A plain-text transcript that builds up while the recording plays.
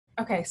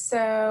Okay,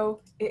 so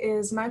it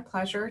is my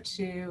pleasure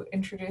to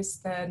introduce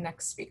the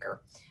next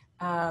speaker.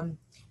 Prineha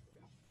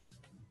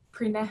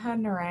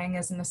Narang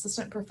is an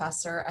assistant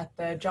professor at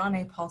the John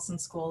A. Paulson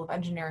School of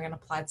Engineering and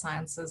Applied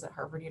Sciences at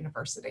Harvard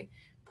University.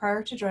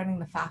 Prior to joining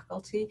the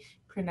faculty,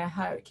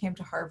 Prineha came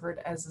to Harvard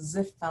as a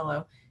Ziff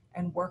Fellow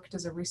and worked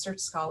as a research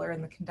scholar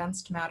in the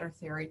condensed matter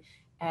theory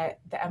at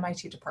the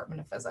MIT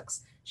Department of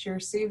Physics. She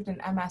received an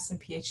MS and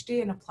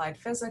PhD in applied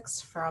physics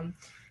from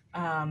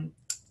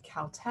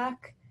Caltech.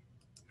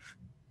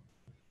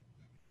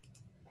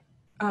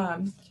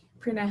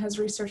 Prineha's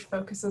research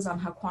focuses on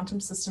how quantum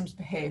systems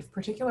behave,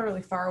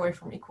 particularly far away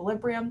from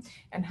equilibrium,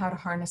 and how to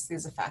harness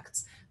these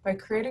effects. By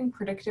creating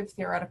predictive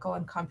theoretical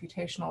and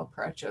computational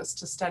approaches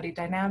to study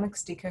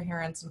dynamics,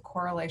 decoherence, and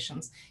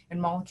correlations in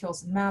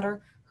molecules and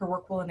matter, her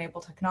work will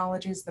enable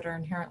technologies that are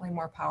inherently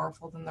more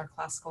powerful than their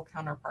classical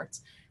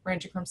counterparts,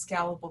 ranging from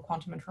scalable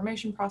quantum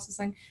information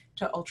processing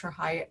to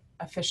ultra-high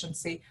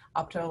efficiency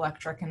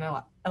optoelectric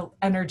and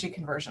energy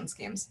conversion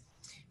schemes.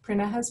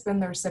 Prineha has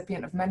been the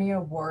recipient of many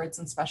awards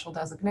and special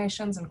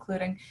designations,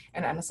 including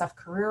an NSF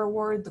Career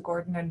Award, the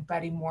Gordon and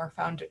Betty Moore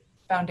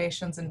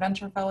Foundation's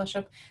Inventor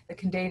Fellowship,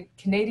 the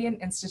Canadian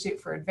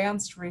Institute for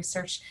Advanced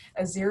Research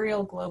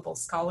Azerial Global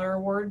Scholar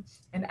Award,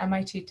 an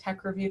MIT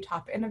Tech Review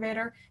Top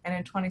Innovator, and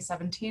in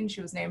 2017,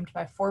 she was named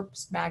by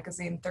Forbes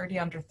magazine 30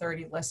 Under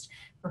 30 list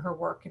for her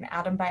work in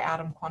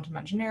atom-by-atom quantum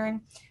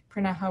engineering.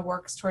 Prineha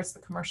works towards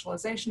the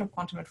commercialization of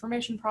quantum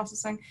information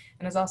processing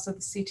and is also the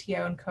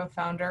CTO and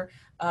co-founder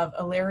of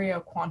Ilario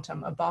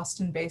Quantum, a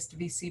Boston-based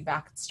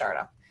VC-backed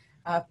startup.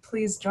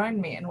 Please join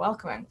me in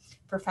welcoming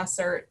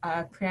Professor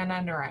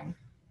Prineha Narang.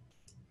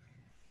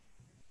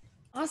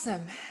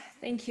 Awesome.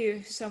 Thank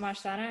you so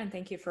much, Dana, and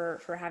thank you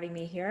for having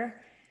me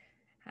here.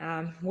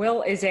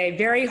 Will is a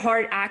very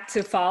hard act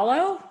to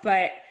follow,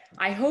 but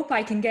I hope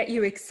I can get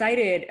you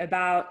excited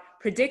about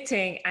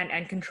predicting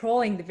and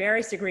controlling the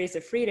various degrees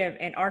of freedom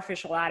in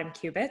artificial atom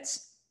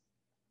qubits.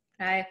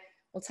 I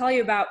will tell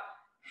you about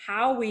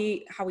how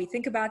we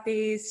think about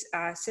these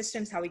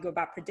systems, how we go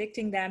about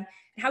predicting them,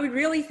 and how we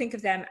really think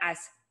of them as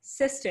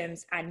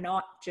systems and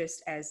not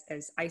just as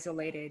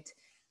isolated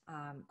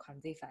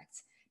quantum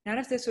defects. None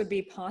of this would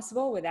be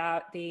possible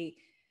without the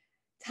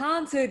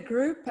talented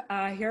group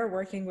here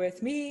working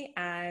with me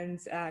and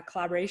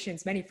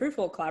collaborations, many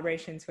fruitful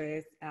collaborations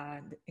with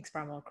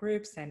experimental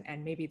groups,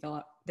 and maybe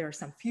there are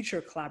some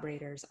future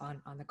collaborators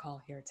on the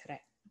call here today.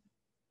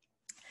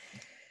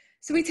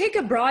 So we take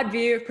a broad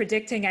view of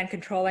predicting and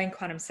controlling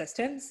quantum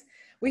systems.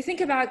 We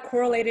think about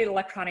correlated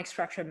electronic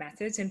structure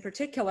methods, in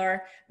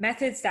particular,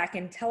 methods that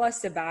can tell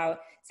us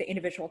about the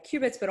individual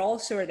qubits, but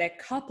also their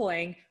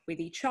coupling with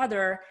each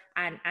other.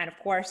 And of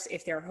course,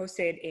 if they're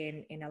hosted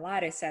in a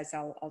lattice, as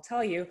I'll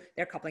tell you,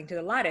 their coupling to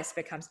the lattice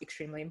becomes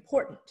extremely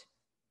important.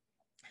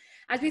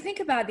 As we think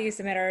about these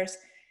emitters,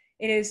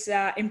 it is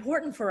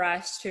important for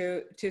us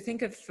to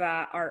think of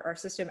our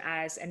system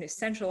as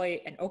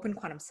essentially an open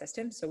quantum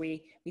system. So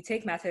we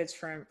take methods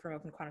from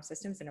open quantum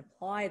systems and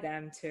apply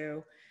them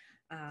to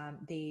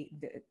the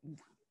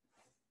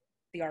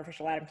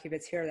artificial atom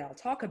qubits here that I'll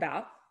talk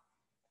about.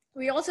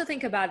 We also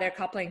think about their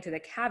coupling to the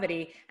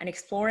cavity and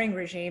exploring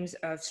regimes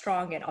of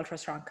strong and ultra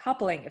strong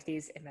coupling of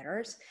these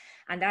emitters.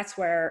 And that's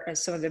where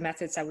some of the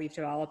methods that we've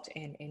developed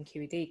in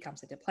QED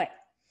comes into play.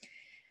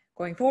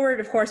 Going forward,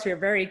 of course, we are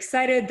very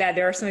excited that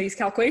there are some of these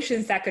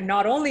calculations that could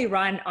not only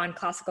run on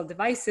classical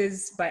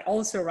devices, but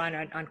also run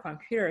on quantum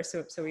computers.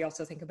 So we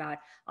also think about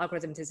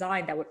algorithm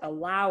design that would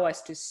allow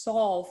us to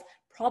solve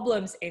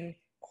problems in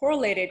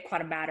correlated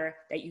quantum matter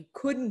that you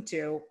couldn't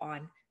do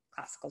on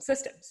classical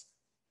systems.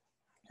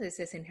 There's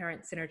this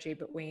inherent synergy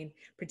between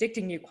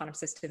predicting new quantum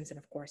systems and,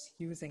 of course,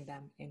 using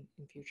them in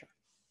future.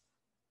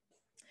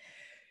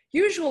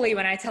 Usually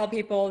when I tell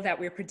people that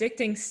we're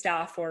predicting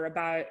stuff or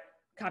about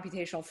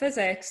computational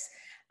physics,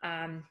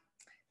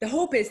 the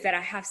hope is that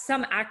I have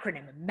some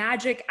acronym, a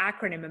magic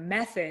acronym, a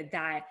method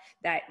that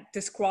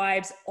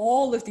describes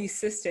all of these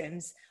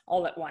systems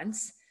all at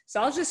once.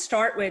 So I'll just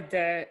start with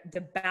the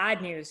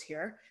bad news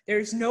here.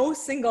 There's no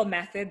single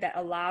method that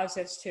allows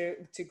us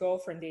to go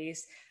from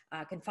these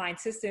confined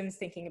systems,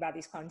 thinking about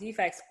these quantum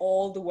defects,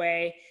 all the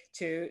way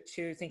to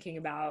thinking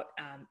about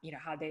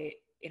how they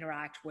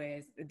interact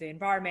with the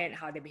environment,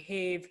 how they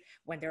behave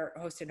when they're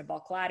hosted in a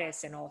bulk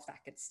lattice, and all of that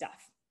good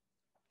stuff.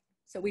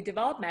 So we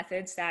develop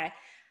methods that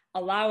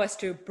allow us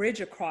to bridge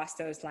across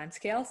those length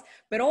scales,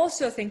 but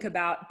also think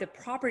about the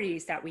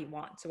properties that we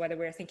want. So whether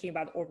we're thinking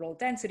about orbital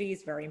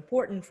densities, very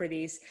important for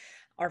these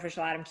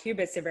artificial atom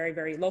qubits, they're very,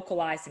 very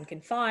localized and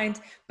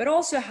confined, but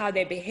also how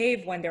they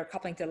behave when they're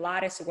coupling to the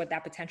lattice, or what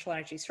that potential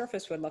energy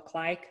surface would look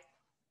like.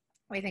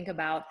 We think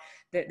about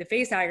the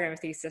phase diagram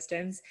of these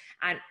systems.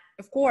 And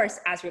of course,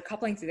 as we're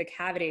coupling to the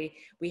cavity,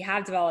 we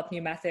have developed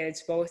new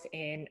methods, both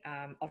in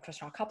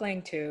ultrastrong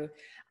coupling to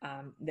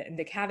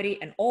the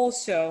cavity, and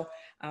also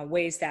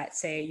ways that,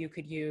 say, you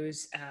could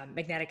use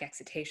magnetic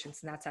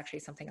excitations. And that's actually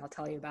something I'll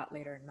tell you about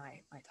later in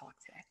my talk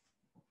today.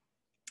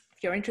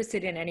 If you're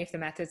interested in any of the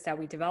methods that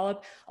we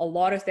develop, a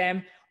lot of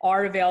them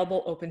are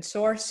available open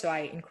source. So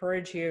I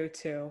encourage you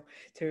to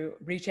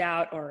reach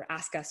out or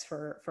ask us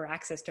for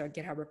access to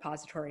GitHub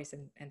repositories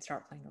and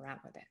start playing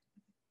around with it.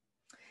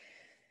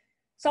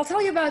 So I'll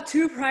tell you about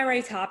two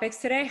primary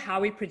topics today: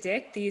 how we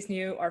predict these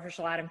new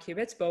artificial atom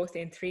qubits, both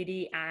in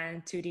 3D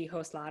and 2D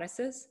host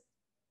lattices.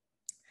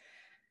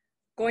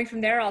 Going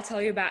from there, I'll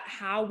tell you about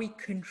how we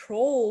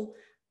control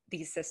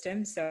these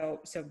systems, so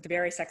the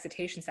various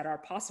excitations that are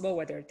possible,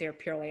 whether they're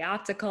purely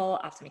optical,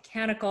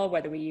 optomechanical,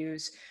 whether we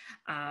use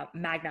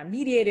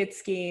magna-mediated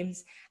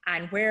schemes,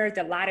 and where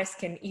the lattice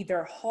can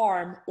either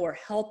harm or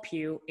help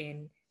you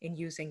in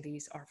using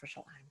these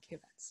artificial atom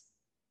qubits.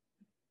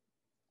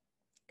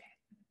 Okay.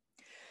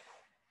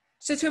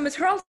 So to a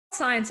material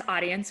science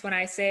audience, when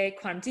I say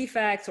quantum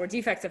defects or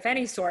defects of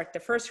any sort,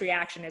 the first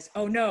reaction is,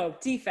 oh no,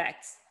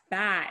 defects,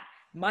 bad,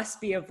 must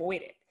be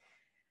avoided.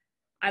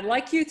 I'd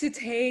like you to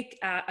take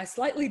a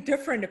slightly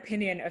different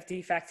opinion of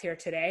defects here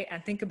today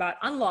and think about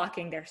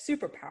unlocking their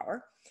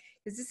superpower.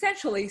 Because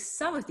essentially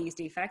some of these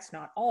defects,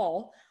 not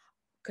all,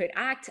 could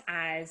act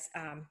as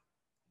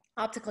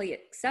optically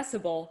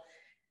accessible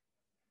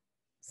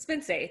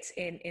spin states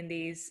in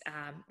these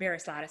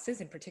various lattices.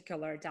 In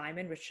particular,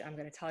 diamond, which I'm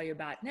going to tell you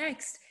about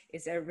next,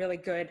 is a really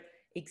good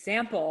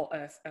example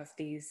of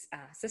these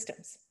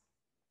systems.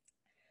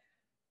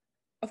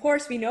 Of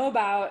course, we know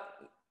about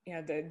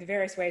the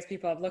various ways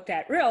people have looked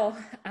at real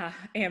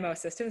AMO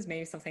systems,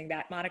 maybe something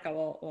that Monica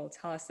will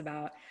tell us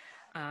about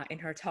in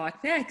her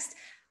talk next.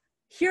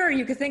 Here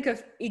you could think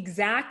of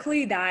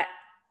exactly that,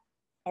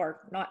 or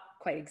not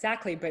quite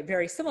exactly, but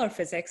very similar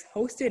physics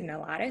hosted in a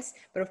lattice,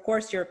 but of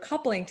course you're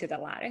coupling to the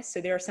lattice,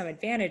 so there are some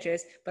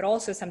advantages, but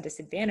also some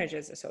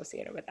disadvantages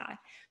associated with that.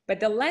 But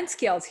the length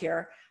scales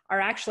here are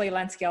actually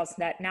length scales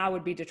that now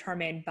would be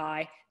determined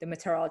by the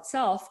material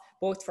itself,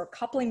 both for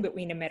coupling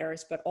between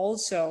emitters, but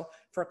also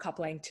for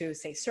coupling to,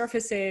 say,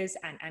 surfaces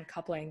and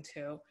coupling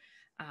to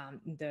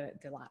the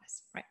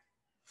lattice, right?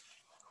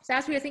 So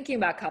as we are thinking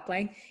about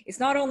coupling, it's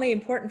not only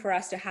important for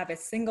us to have a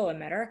single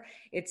emitter,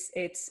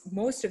 it's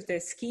most of the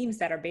schemes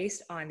that are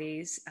based on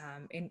these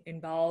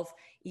involve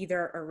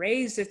either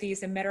arrays of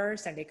these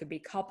emitters, and they could be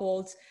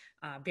coupled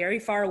very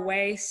far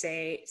away,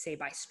 say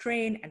by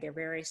strain, and there are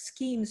various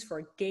schemes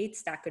for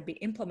gates that could be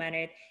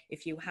implemented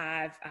if you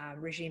have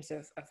regimes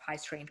of high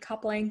strain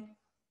coupling.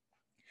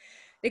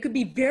 They could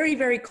be very,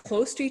 very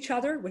close to each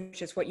other,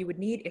 which is what you would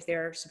need if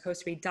they're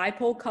supposed to be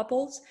dipole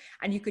couples.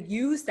 And you could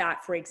use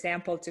that, for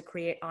example, to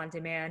create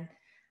on-demand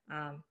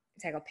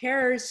entangled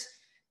pairs.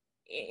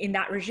 In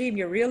that regime,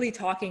 you're really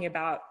talking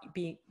about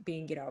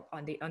being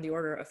on the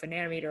order of a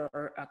nanometer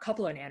or a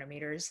couple of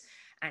nanometers.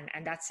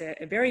 And that's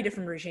a very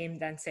different regime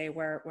than, say,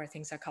 where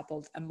things are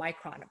coupled a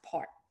micron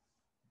apart.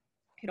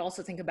 You could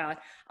also think about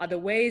other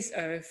ways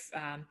of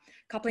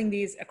coupling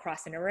these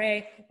across an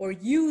array, or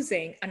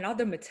using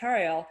another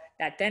material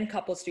that then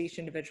couples to each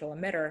individual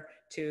emitter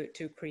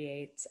to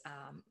create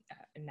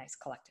a nice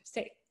collective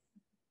state.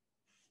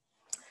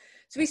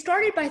 So we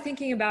started by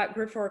thinking about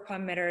group 4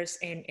 quantum emitters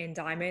in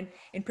diamond,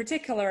 in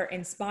particular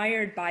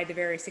inspired by the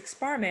various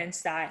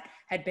experiments that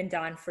had been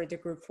done for the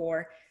group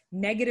 4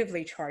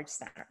 negatively charged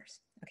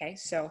centers. Okay,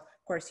 so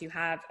of course you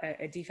have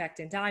a defect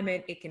in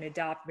diamond, it can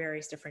adopt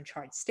various different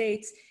charged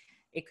states.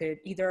 It could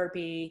either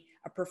be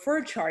a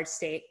preferred charge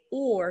state,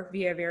 or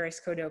via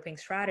various co-doping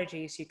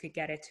strategies, you could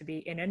get it to be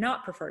in a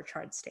not preferred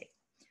charge state.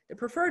 The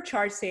preferred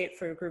charge state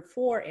for group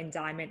 4 in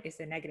diamond is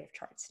the negative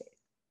charge state.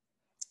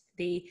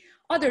 The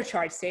other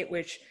charge state,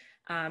 which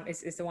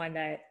is the one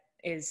that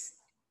is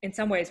in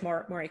some ways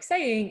more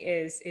exciting,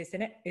 is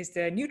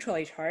the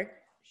neutrally charged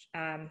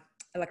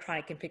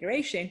electronic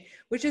configuration,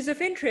 which is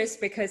of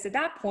interest because at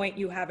that point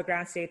you have a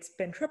ground state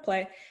spin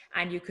triplet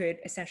and you could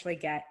essentially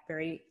get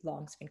very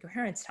long spin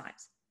coherence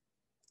times.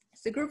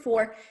 So group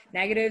 4,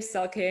 negative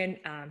silicon,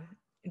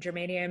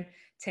 germanium,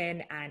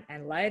 tin,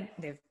 and lead,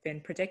 they've been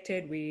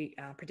predicted. We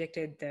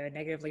predicted the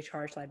negatively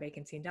charged lead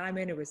vacancy in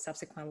diamond. It was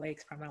subsequently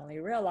experimentally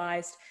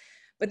realized.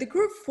 But the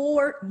group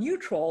 4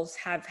 neutrals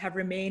have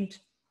remained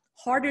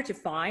harder to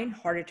find,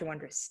 harder to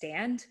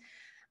understand.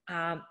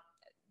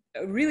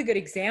 A really good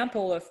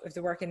example of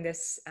the work in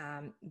this,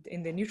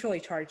 in the neutrally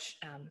charged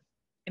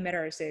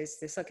emitters is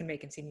the silicon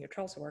vacancy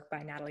neutrals work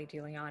by Natalie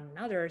DeLeon and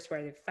others,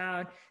 where they've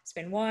found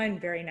spin 1,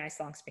 very nice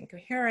long spin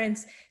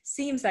coherence.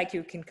 Seems like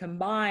you can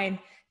combine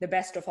the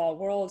best of all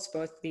worlds,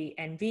 both the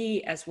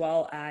NV as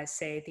well as,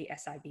 say, the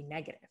SIV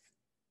negative.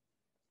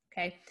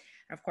 Okay,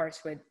 and of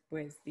course,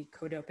 with the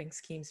co-doping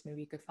schemes,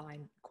 maybe you could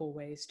find cool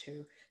ways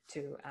to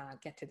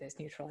get to this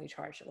neutrally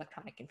charged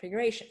electronic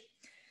configuration.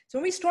 So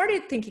when we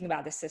started thinking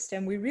about the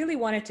system, we really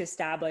wanted to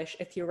establish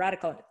a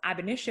theoretical ab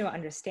initio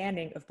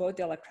understanding of both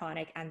the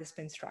electronic and the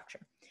spin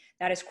structure.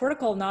 That is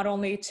critical not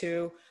only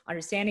to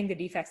understanding the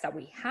defects that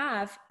we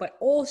have, but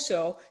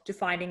also to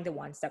finding the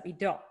ones that we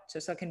don't. So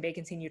silicon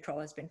vacancy neutral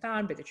has been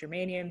found, but the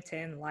germanium,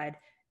 tin, lead,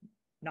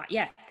 not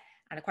yet.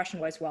 And the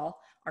question was, well,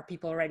 are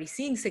people already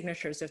seeing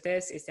signatures of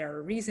this? Is there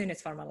a reason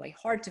it's fundamentally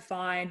hard to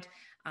find?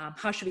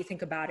 How should we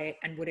think about it?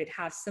 And would it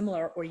have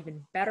similar or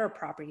even better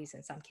properties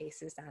in some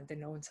cases than the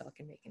known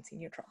silicon vacancy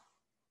neutral?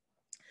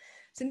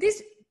 So in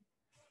this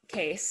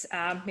case,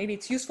 maybe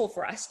it's useful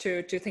for us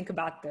to think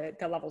about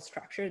the level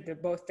structure,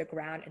 both the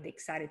ground and the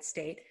excited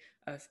state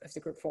of the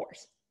group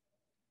 4s.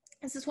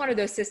 This is one of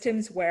those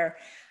systems where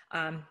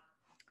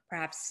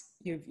perhaps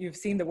you've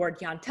seen the word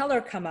Jahn-Teller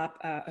come up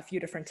a few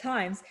different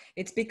times.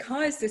 It's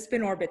because the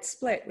spin orbit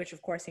split, which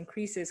of course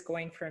increases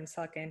going from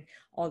silicon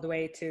all the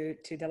way to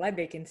the lead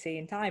vacancy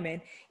in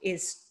diamond,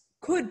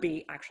 could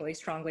be actually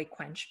strongly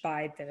quenched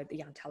by the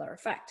Jahn-Teller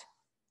effect.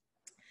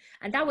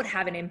 And that would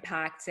have an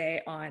impact,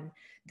 say, on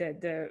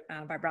the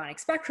vibronic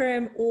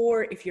spectrum,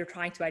 or if you're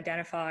trying to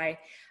identify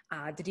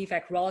the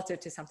defect relative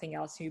to something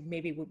else, you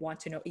maybe would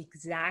want to know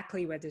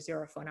exactly where the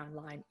zero phonon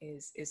line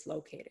is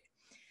located.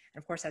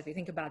 And of course, as we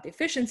think about the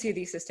efficiency of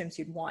these systems,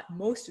 you'd want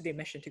most of the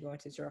emission to go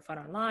into zero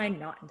phonon line,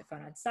 not in the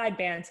phonon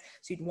sidebands.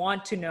 So you'd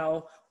want to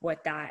know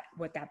what that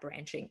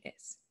branching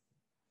is.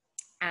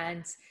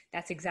 And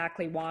that's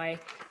exactly why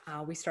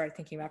we started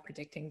thinking about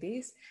predicting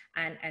these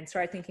and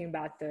started thinking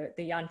about the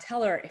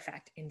Jahn-Teller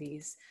effect in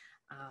these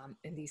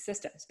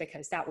systems,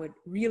 because that would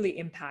really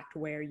impact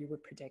where you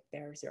would predict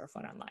their zero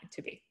phonon line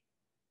to be.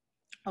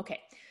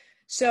 Okay,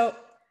 so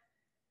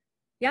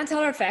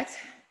Jahn-Teller effect.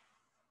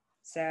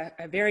 So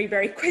a very,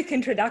 very quick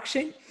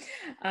introduction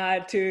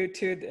to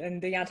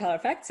the Jahn-Teller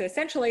effect. So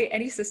essentially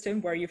any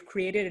system where you've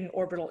created an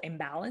orbital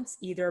imbalance,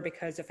 either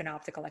because of an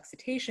optical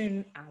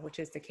excitation, which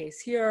is the case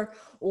here,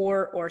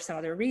 or some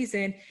other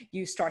reason,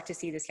 you start to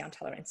see this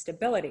Jahn-Teller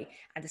instability.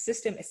 And the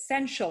system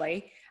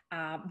essentially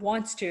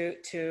wants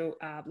to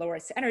lower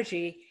its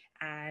energy,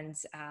 and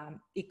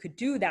it could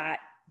do that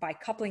by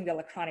coupling the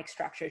electronic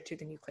structure to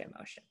the nuclear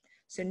motion.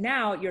 So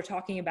now you're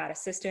talking about a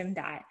system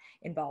that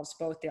involves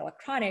both the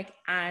electronic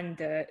and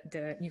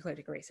the nuclear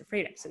degrees of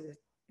freedom. So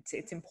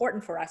it's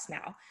important for us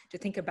now to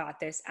think about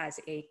this as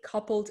a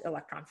coupled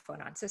electron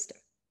phonon system.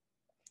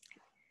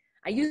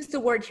 I use the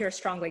word here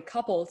strongly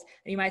coupled,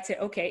 and you might say,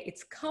 okay,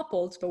 it's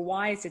coupled, but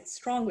why is it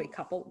strongly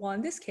coupled? Well,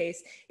 in this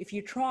case, if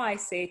you try,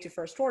 say, to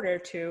first order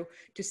to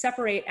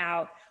separate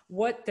out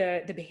what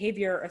the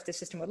behavior of the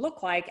system would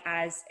look like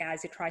as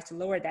it tries to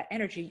lower that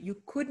energy, you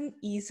couldn't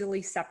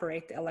easily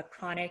separate the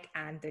electronic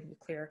and the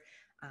nuclear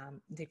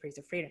degrees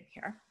of freedom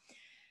here.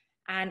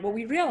 And what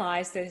we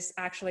realized is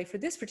actually for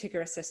this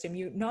particular system,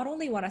 you not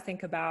only want to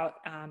think about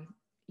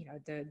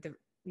the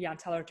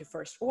Jahn-Teller to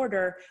first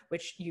order,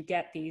 which you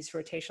get these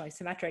rotationally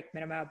symmetric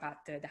minima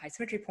about the high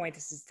symmetry point.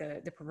 This is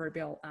the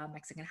proverbial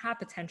Mexican hat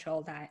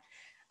potential that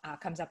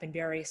comes up in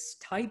various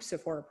types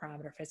of order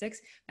parameter physics.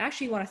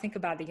 Actually, you want to think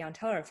about the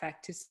Jahn-Teller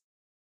effect to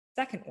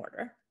second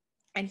order.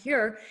 And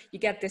here you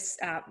get this,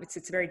 it's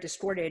a very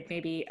distorted,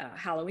 maybe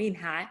Halloween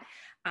hat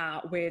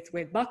with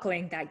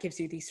buckling that gives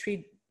you these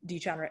three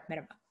degenerate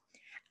minima.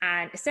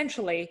 And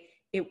essentially,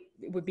 it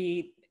would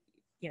be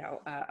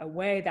a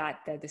way that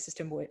the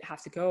system would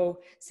have to go,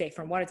 say,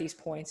 from one of these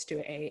points to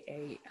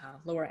a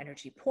lower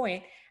energy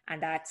point,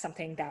 and that's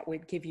something that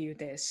would give you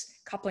this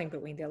coupling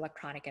between the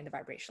electronic and the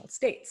vibrational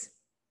states.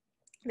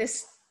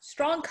 This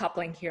strong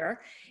coupling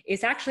here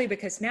is actually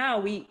because now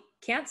we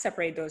can't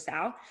separate those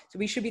out, so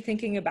we should be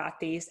thinking about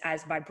these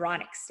as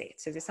vibronic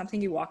states. So there's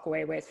something you walk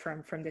away with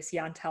from this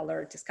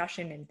Jahn-Teller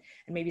discussion, and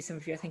maybe some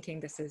of you are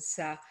thinking this is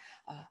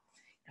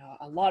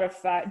a lot of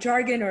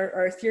jargon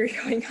or theory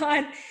going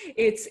on.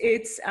 It's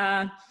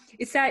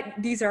that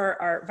these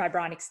are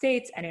vibronic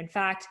states, and in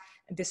fact,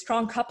 the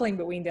strong coupling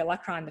between the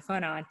electron and the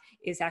phonon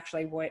is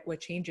actually what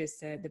changes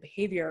the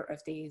behavior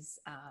of these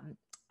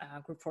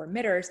group 4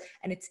 emitters,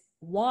 and it's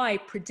why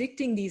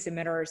predicting these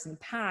emitters in the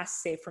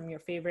past, say from your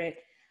favorite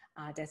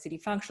density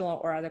functional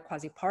or other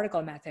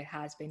quasi-particle method,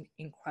 has been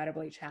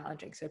incredibly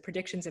challenging. So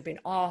predictions have been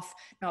off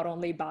not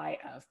only by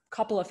a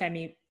couple of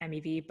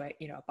MeV, but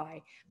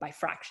by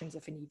fractions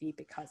of an EV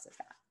because of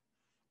that.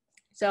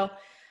 So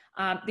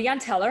the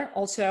Jahn-Teller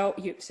also,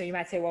 so you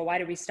might say, well, why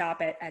did we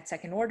stop at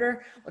second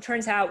order? Well, it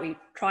turns out we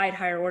tried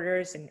higher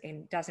orders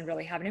and doesn't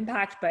really have an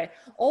impact, but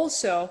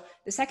also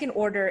the second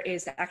order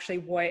is actually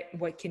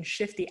what can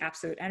shift the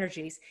absolute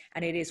energies,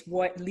 and it is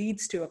what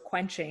leads to a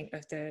quenching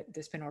of the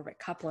spin orbit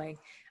coupling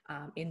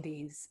in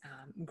these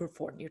group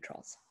 4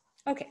 neutrals.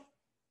 Okay.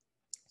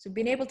 So we've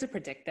been able to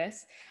predict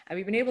this, and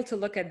we've been able to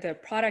look at the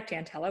product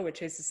Jahn-Teller,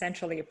 which is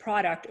essentially a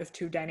product of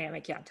two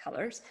dynamic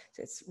Jahn-Tellers.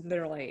 So it's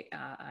literally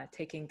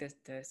taking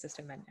the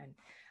system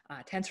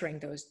and tensoring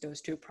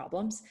those two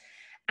problems.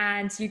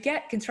 And you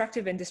get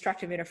constructive and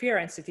destructive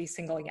interference with these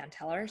single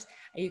Jahn-Tellers,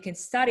 and you can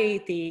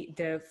study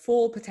the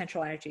full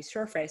potential energy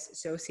surface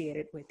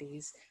associated with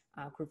these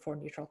group 4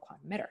 neutral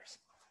quantum emitters.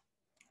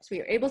 So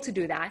we are able to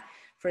do that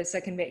for the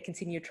second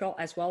vacancy neutral,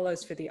 as well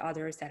as for the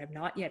others that have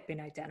not yet been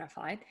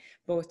identified,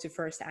 both to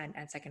first and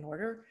second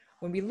order.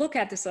 When we look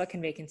at the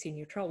silicon vacancy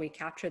neutral, we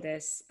capture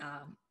this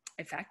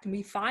effect. And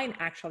we find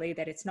actually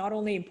that it's not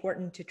only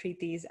important to treat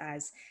these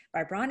as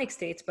vibronic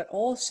states, but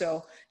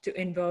also to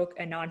invoke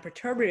a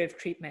non-perturbative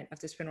treatment of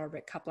the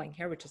spin-orbit coupling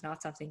here, which is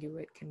not something you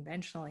would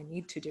conventionally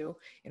need to do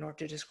in order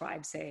to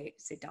describe, say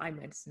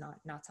diamonds.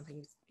 Not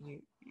something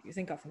you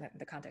think of in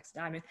the context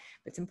of diamond,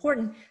 but it's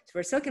important. So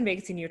for silicon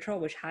vacancy neutral,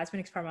 which has been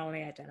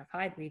experimentally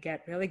identified, we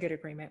get really good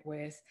agreement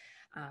with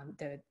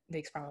the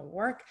experimental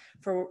work.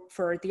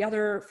 For the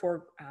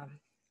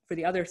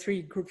other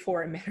three group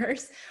 4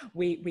 emitters,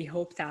 we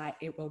hope that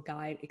it will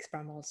guide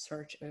experimental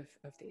search of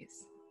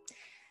these.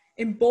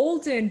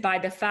 Emboldened by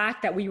the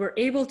fact that we were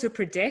able to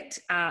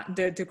predict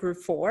the group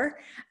 4,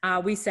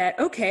 we said,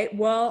 okay,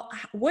 well,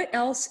 what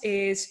else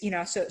is,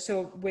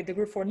 so with the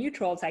group 4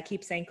 neutrals, I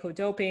keep saying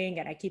co-doping,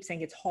 and I keep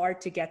saying it's hard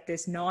to get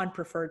this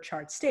non-preferred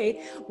charge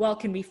state. Well,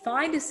 can we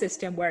find a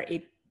system where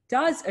it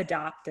does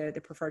adopt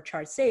the preferred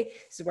charge state?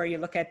 This is where you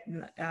look at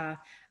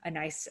a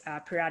nice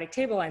periodic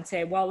table and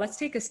say, well, let's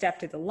take a step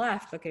to the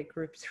left, look at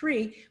group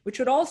 3, which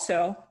would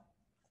also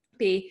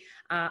be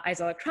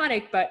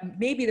isoelectronic, but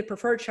maybe the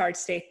preferred charge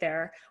state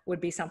there would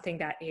be something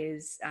that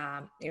is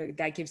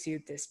that gives you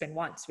the spin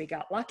 1. So we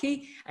got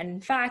lucky, and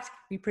in fact,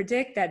 we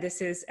predict that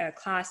this is a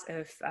class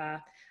of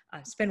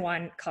spin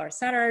 1 color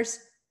centers,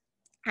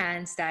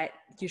 and that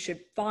you should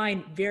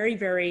find very,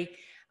 very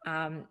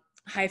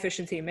high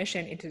efficiency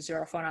emission into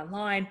 0 phonon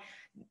line,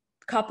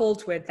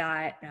 coupled with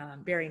that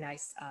very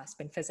nice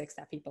spin physics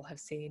that people have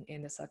seen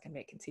in the silicon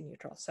vacancy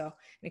neutral. So an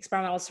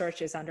experimental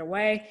search is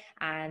underway,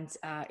 and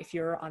if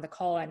you're on the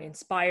call and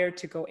inspired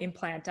to go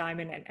implant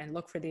diamond and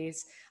look for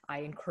these, I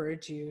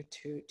encourage you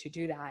to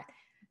do that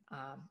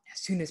as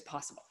soon as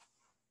possible.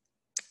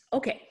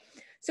 Okay,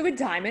 so with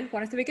diamond,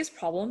 one of the biggest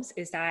problems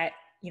is that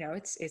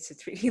it's a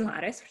 3D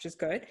lattice, which is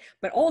good,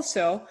 but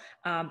also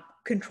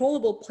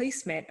controllable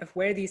placement of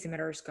where these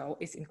emitters go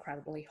is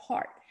incredibly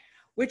hard,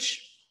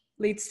 which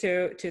leads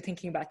to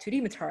thinking about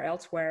 2D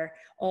materials where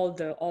all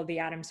the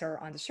atoms are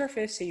on the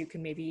surface. So you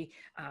can maybe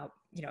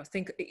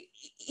think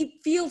it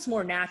feels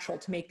more natural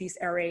to make these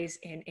arrays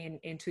in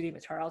 2D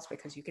materials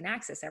because you can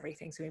access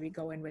everything. So maybe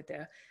go in with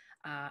the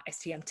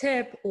STM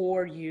tip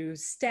or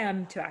use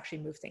STEM to actually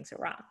move things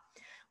around.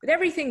 With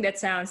everything that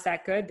sounds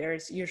that good,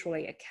 there's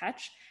usually a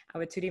catch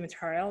with 2D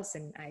materials,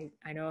 and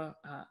I know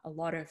a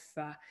lot of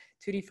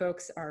 2D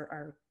folks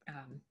are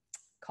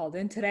called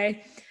in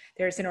today.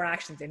 There's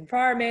interactions in the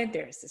environment,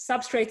 there's a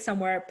substrate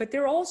somewhere, but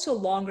there are also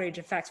long-range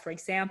effects. For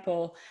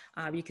example,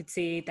 you could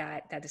see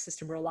that the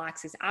system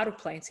relaxes out of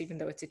plane, so even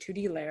though it's a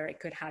 2D layer, it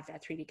could have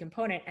that 3D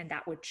component, and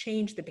that would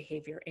change the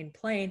behavior in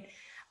plane,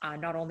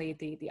 not only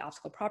the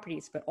optical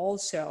properties, but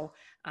also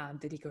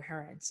the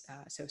decoherence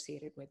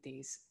associated with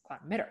these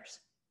quantum emitters.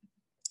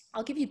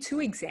 I'll give you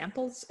 2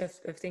 examples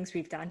of things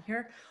we've done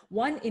here.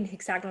 One in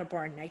hexagonal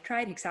boron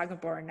nitride. Hexagonal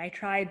boron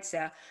nitride's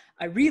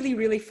a really,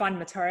 really fun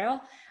material,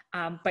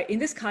 but in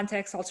this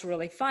context also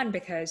really fun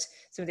because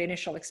some of the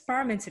initial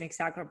experiments in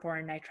hexagonal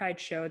boron nitride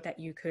showed that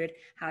you could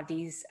have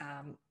these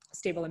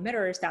stable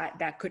emitters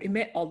that could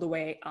emit all the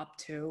way up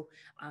to,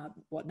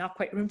 well, not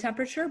quite room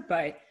temperature,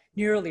 but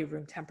nearly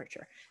room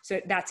temperature.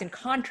 So that's in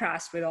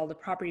contrast with all the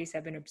properties that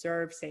have been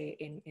observed, say,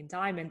 in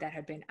diamond that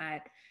have been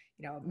at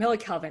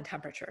millikelvin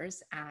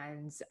temperatures.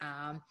 And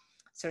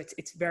so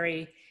it's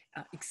very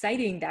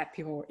exciting that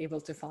people were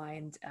able to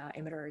find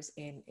emitters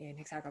in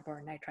hexagonal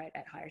boron nitride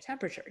at higher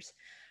temperatures.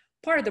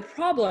 Part of the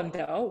problem,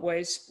 though,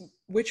 was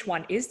which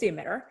one is the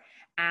emitter,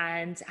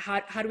 and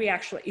how do we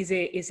actually, is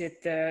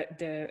it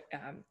the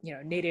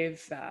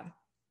native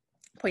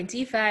point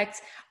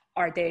defects?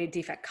 Are they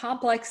defect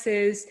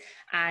complexes?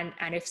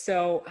 And if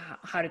so,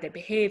 how do they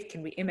behave?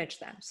 Can we image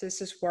them? So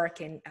this is work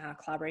in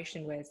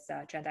collaboration with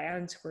Jen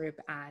Dionne's group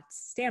at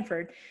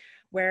Stanford,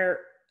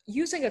 where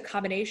using a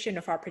combination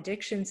of our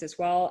predictions as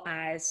well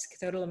as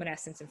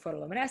cathodoluminescence and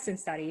photoluminescence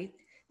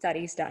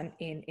studies done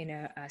in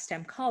a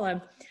STEM column,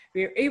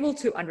 we are able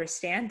to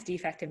understand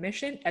defect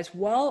emission as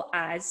well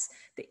as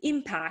the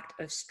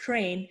impact of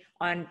strain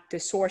on the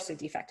source of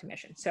defect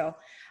emission. So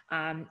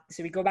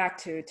we go back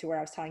to where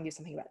I was telling you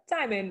something about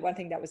diamond. One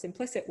thing that was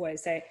implicit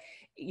was that,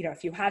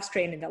 if you have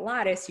strain in the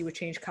lattice, you would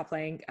change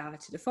coupling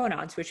to the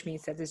phonons, which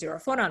means that the 0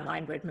 phonon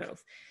line would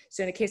move.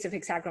 So in the case of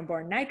hexagonal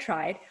boron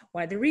nitride,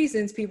 one of the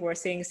reasons people were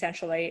seeing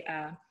essentially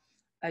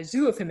a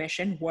zoo of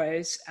emission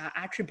was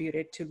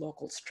attributed to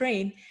local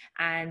strain,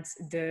 and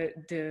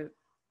the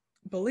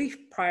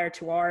belief prior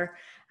to our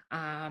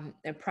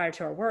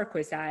work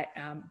was that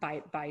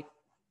by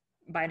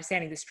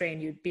understanding the strain,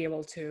 you'd be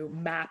able to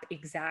map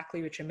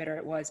exactly which emitter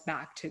it was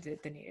back to the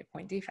native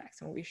point defects.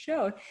 And what we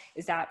showed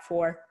is that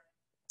for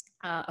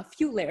a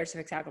few layers of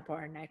hexagonal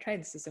boron nitride,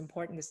 this is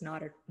important, this is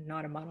not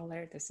a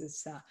monolayer, this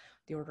is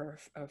the order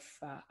of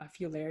a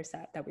few layers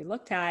that we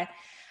looked at,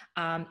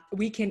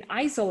 we can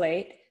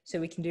isolate. So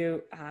we can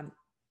do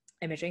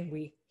imaging,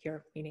 we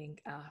here meaning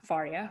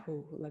Faria,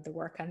 who led the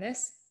work on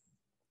this.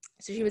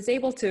 So she was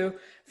able to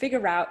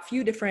figure out a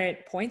few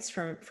different points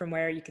from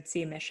where you could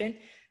see emission,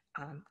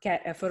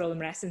 get a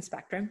photoluminescence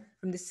spectrum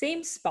from the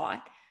same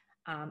spot,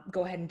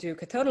 go ahead and do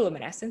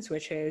cathodoluminescence,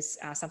 which is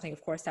something,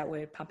 of course, that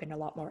would pump in a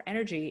lot more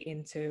energy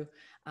into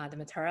the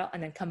material,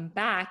 and then come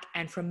back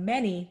and from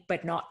many,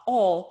 but not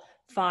all,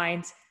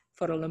 find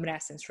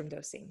photoluminescence from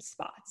those same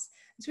spots.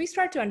 So we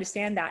start to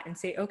understand that and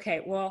say,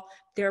 okay, well,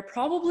 there are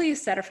probably a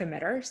set of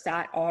emitters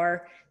that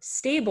are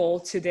stable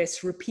to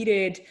this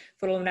repeated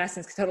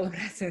photoluminescence,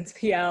 cathodoluminescence,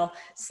 PL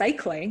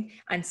cycling,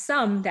 and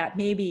some that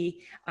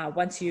maybe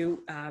once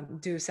you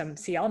do some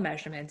CL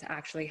measurement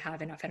actually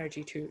have enough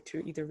energy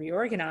to either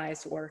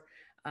reorganize or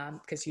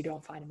because you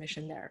don't find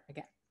emission there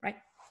again, right?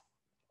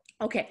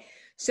 Okay,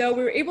 so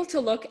we were able to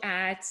look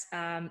at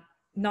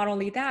not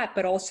only that,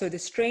 but also the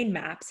strain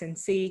maps and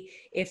see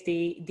if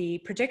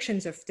the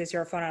predictions of the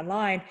zero photon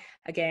line,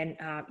 again,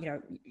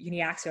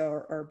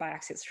 uniaxial or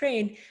biaxial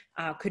strain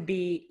could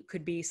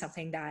be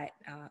something that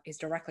is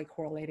directly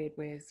correlated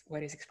with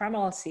what is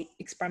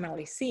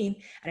experimentally seen,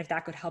 and if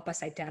that could help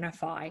us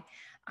identify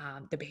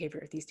the behavior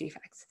of these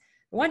defects.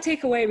 One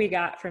takeaway we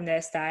got from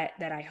this that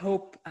I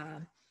hope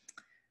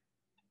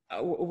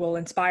will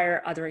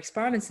inspire other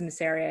experiments in this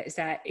area is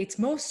that it's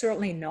most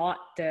certainly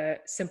not the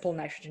simple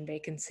nitrogen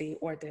vacancy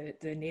or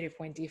the native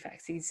point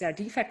defects. These are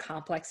defect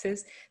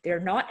complexes. They're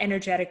not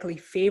energetically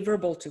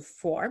favorable to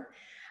form,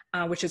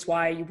 which is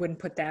why you wouldn't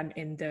put them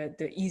in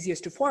the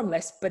easiest to form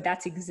list, but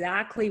that's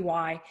exactly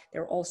why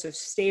they're also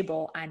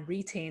stable and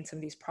retain some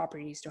of these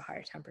properties to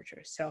higher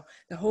temperatures. So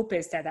the hope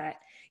is that that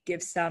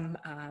gives some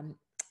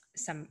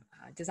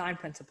design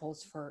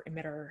principles for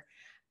emitter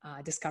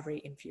discovery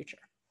in future.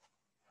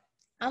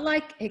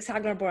 Unlike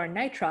hexagonal boron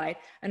nitride,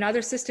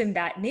 another system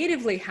that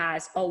natively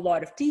has a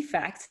lot of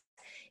defects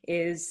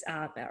is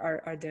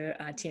are the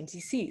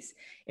TMTCs.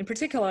 In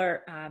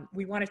particular,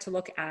 we wanted to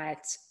look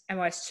at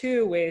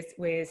MOS2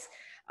 with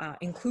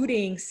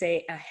including,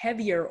 say, a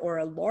heavier or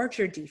a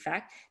larger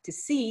defect to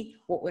see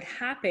what would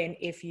happen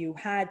if you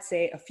had,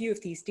 say, a few of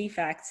these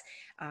defects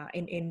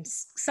in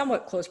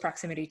somewhat close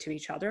proximity to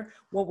each other.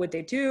 What would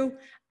they do?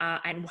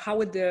 And how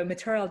would the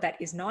material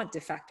that is not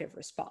defective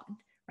respond?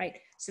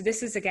 Right? So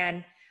this is,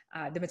 again,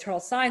 the material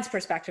science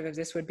perspective of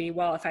this would be,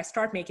 well, if I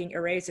start making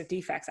arrays of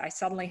defects, I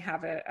suddenly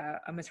have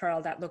a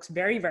material that looks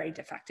very, very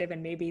defective,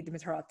 and maybe the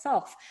material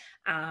itself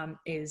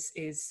is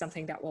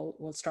something that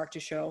will start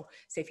to show,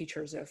 say,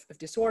 features of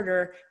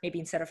disorder. Maybe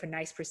instead of a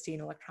nice, pristine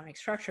electronic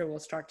structure, we'll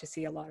start to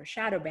see a lot of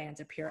shadow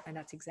bands appear, and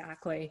that's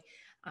exactly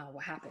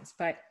what happens.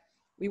 But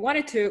we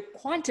wanted to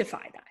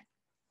quantify that.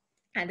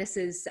 And this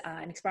is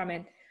an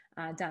experiment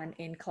done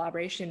in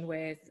collaboration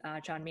with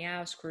John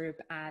Miao's group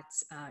at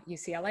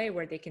UCLA,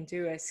 where they can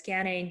do a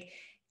scanning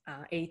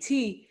AT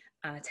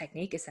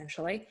technique,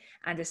 essentially.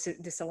 And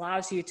this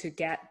allows you to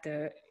get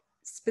the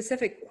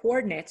specific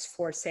coordinates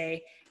for,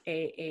 say,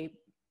 a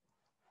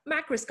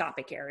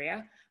macroscopic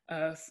area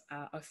of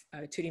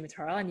 2D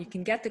material, and you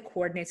can get the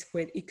coordinates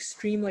with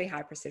extremely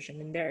high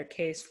precision. In their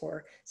case,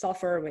 for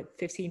sulfur with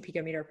 15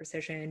 picometer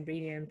precision,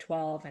 rhenium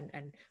 12,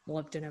 and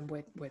molybdenum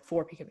with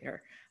 4 picometer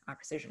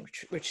precision,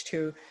 which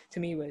to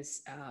me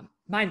was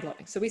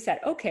mind-blowing. So we said,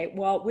 okay,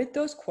 well, with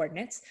those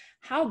coordinates,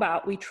 how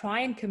about we try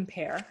and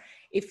compare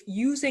if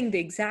using the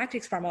exact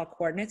experimental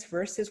coordinates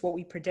versus what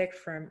we predict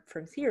from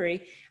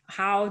theory,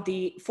 how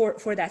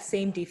for that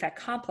same defect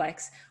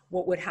complex,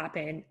 what would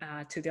happen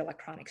to the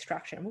electronic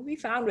structure. And what we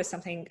found was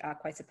something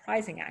quite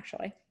surprising,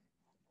 actually.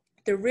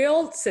 The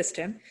real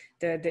system,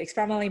 the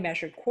experimentally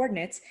measured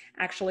coordinates,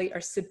 actually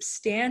are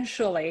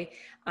substantially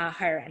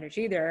higher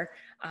energy. They're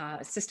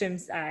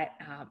systems that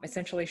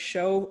essentially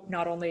show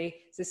not only,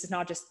 this is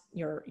not just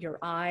your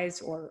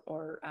eyes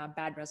or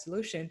bad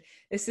resolution,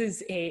 this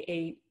is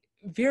a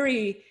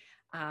very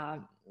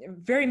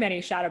many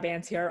shadow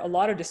bands here, a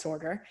lot of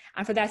disorder.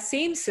 And for that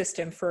same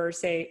system, for,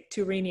 say,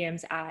 2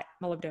 rheniums at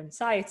molybdenum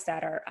sites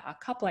that are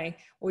coupling,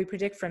 what we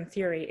predict from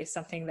theory is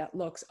something that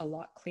looks a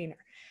lot cleaner.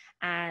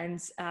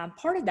 And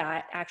part of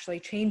that actually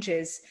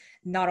changes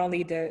not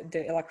only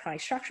the electronic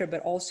structure,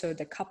 but also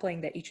the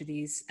coupling that each of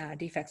these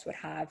defects would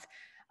have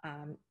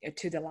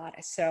to the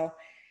lattice. So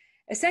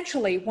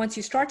essentially, once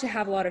you start to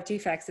have a lot of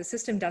defects, the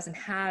system doesn't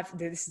have,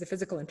 this is the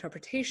physical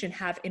interpretation,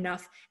 have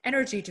enough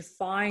energy to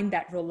find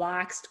that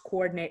relaxed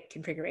coordinate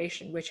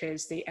configuration, which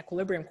is the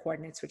equilibrium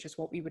coordinates, which is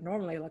what we would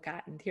normally look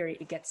at in theory.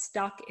 It gets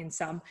stuck in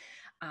some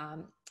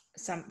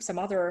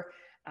other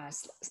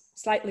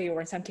slightly,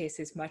 or in some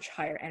cases, much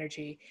higher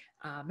energy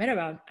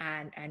minimum,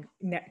 and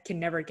can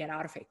never get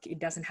out of it. It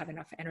doesn't have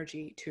enough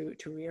energy to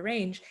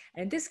rearrange.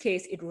 And in this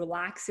case, it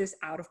relaxes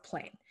out of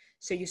plane.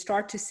 So you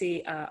start to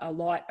see a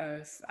lot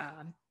of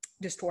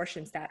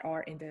distortions that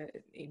are in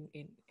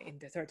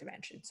the third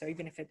dimension. So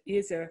even if it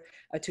is a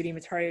 2D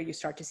material, you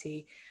start to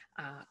see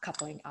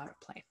coupling out of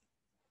plane.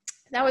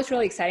 That was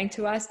really exciting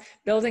to us.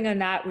 Building on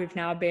that, we've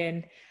now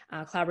been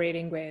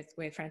collaborating with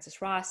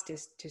Francis Ross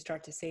to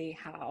start to see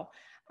how,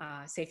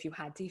 say, if you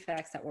had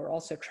defects that were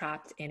also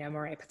trapped in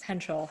MRA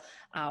potential,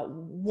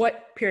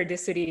 what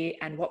periodicity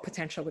and what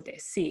potential would they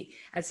see?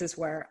 This is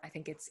where I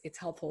think it's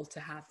helpful to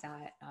have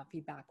that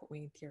feedback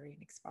between theory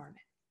and experiment.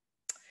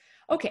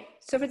 Okay,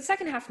 so for the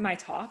second half of my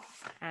talk,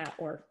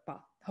 or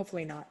well,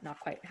 hopefully not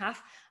quite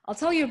half, I'll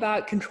tell you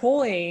about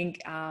controlling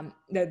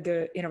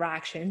the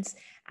interactions.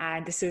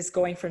 And this is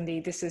going from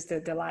the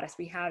lattice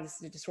we have, this is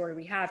the disorder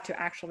we have, to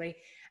actually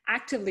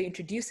actively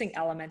introducing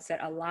elements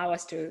that allow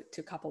us to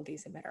couple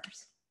these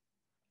emitters.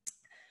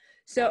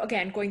 So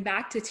again, going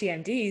back to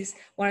TMDs,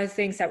 one of the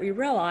things that we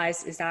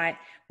realized is that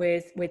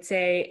with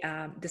say,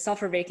 the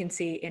sulfur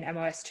vacancy in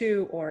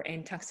MOS2 or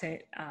in tungsten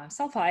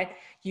sulfide,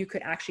 you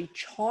could actually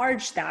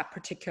charge that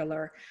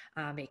particular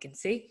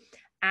vacancy.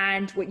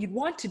 And what you'd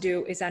want to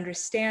do is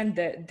understand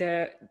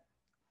the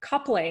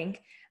coupling.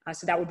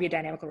 So that would be a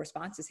dynamical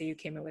response to say you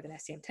came in with an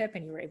STM tip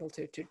and you were able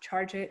to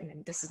charge it.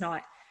 And this is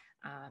not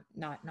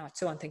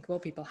so unthinkable.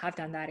 People have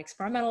done that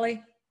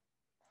experimentally.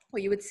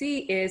 What you would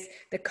see is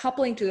the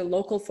coupling to the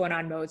local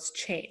phonon modes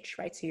change,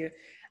 right? So you,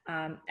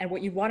 and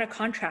what you want to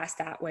contrast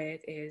that with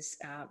is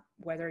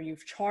whether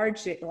you've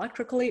charged it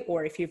electrically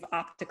or if you've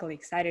optically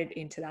excited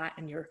into that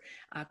and you're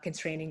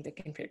constraining the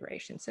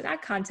configuration. So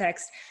that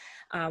context,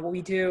 what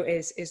we do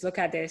is look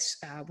at this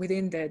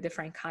within the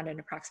Frank-Condon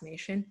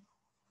approximation.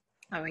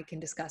 We can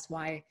discuss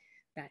why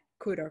that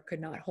could or could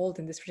not hold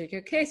in this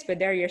particular case, but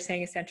there you're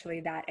saying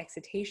essentially that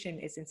excitation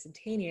is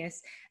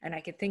instantaneous, and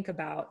I could think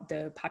about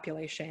the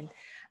population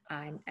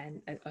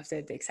and of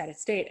the excited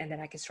state, and then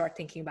I can start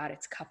thinking about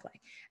its coupling.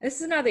 And this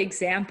is another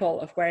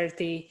example of where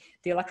the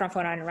electron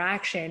phonon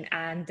interaction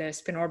and the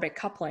spin orbit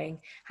coupling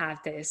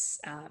have this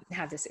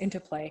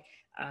interplay.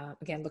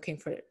 Again, looking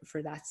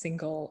for that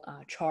single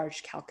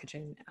charged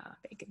chalcogen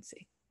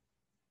vacancy.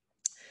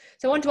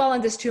 So I won't dwell on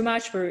this too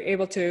much. We're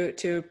able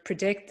to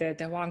predict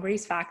the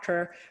Wang-Rees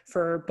factor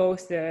for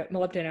both the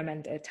molybdenum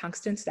and the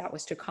tungsten. So that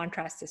was to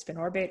contrast the spin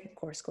orbit, of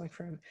course, going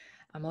from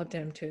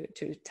molybdenum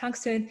to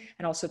tungsten,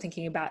 and also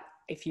thinking about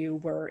if you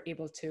were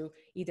able to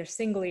either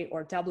singly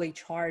or doubly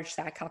charge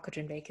that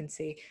chalcogen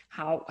vacancy,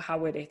 how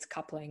would its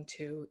coupling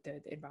to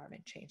the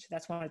environment change? So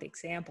that's one of the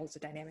examples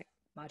of dynamic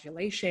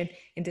modulation.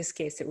 In this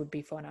case, it would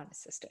be phonon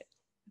assisted.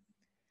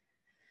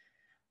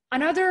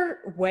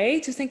 Another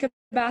way to think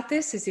about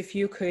this is if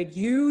you could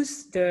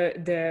use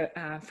the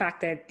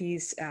fact that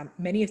these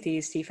many of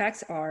these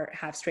defects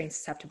have strain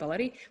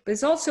susceptibility, but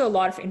there's also a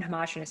lot of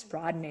inhomogeneous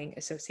broadening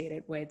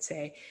associated with,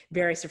 say,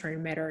 various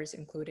different emitters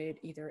included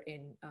either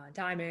in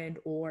diamond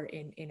or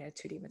in a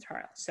 2D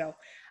material. So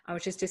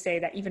which is to say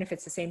that even if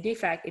it's the same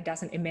defect, it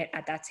doesn't emit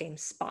at that same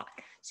spot.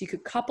 So you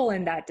could couple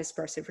in that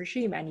dispersive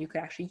regime, and you could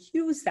actually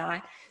use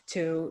that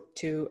to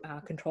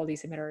control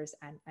these emitters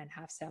and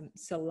have some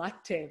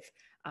selective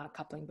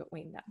coupling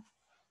between them.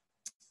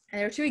 And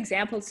there are two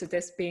examples of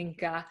this being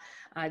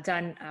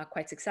done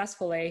quite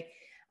successfully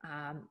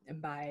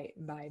by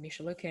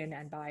Misha Lukin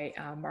and by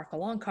Mark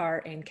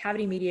Alonkar in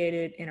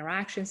cavity-mediated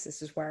interactions.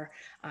 This is where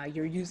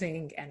you're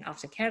using an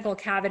optochemical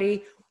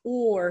cavity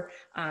or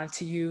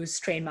to use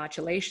strain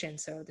modulation.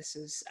 So this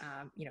is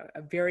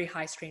a very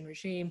high strain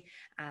regime,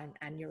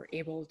 and you're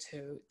able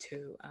to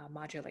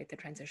modulate the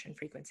transition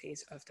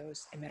frequencies of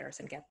those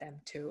emitters and get them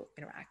to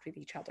interact with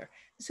each other.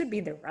 This would be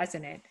the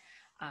resonant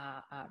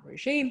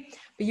regime,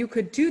 but you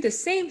could do the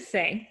same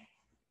thing,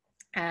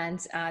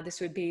 and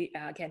this would be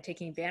again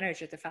taking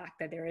advantage of the fact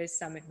that there is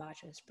some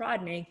homogeneous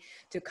broadening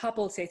to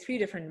couple, say, 3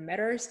 different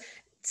emitters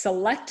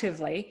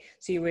selectively.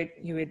 So you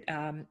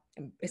would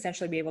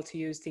essentially be able to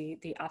use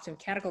the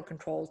optomechanical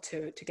control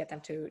to get them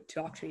to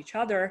talk to each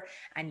other,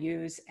 and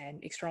use an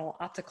external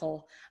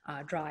optical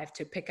drive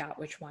to pick out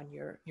which one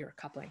you're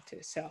coupling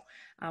to. So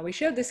we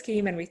showed this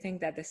scheme, and we think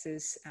that this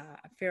is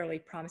a fairly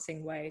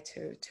promising way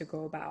to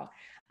go about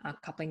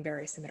coupling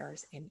various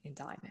emitters in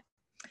diamond.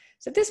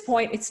 So at this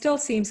point, it still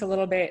seems a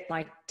little bit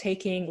like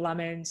taking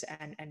lemons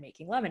and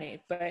making lemonade.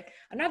 But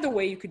another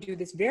way you could do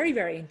this very,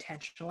 very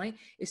intentionally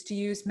is to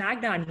use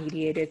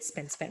magnon-mediated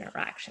spin-spin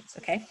interactions,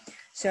 okay?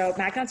 So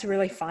magnons are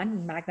really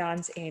fun.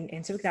 Magnons in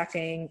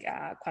superconducting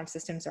quantum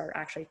systems are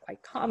actually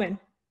quite common.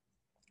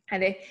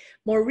 And they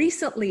more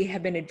recently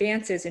have been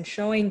advances in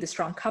showing the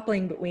strong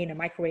coupling between a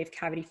microwave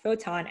cavity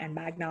photon and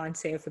magnon,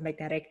 say, of a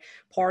magnetic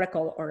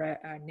particle or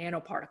a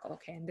nanoparticle.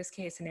 Okay, in this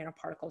case, a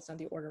nanoparticle is on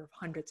the order of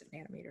hundreds of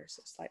nanometers,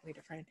 so slightly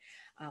different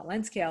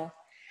length scale.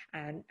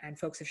 And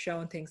folks have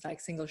shown things like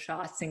single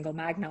shot, single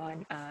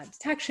magnon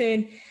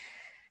detection.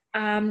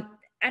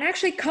 And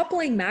actually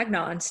coupling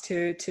magnons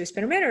to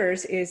spin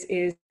emitters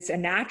is a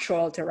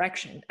natural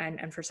direction,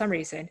 and for some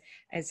reason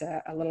is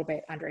a little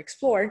bit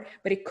underexplored,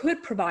 but it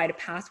could provide a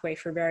pathway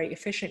for very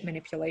efficient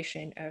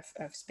manipulation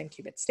of spin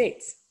qubit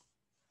states.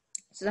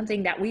 So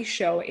something that we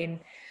show in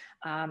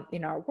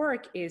our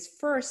work is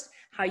first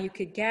how you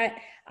could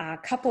get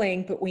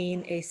coupling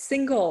between a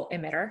single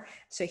emitter.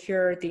 So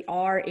here the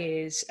R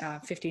is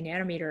 50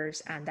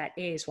 nanometers and that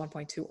A is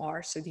 1.2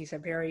 R. So these are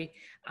very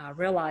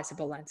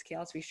realizable length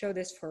scales. We show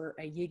this for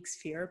a Yig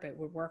sphere, but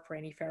would work for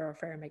any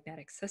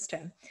ferromagnetic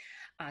system.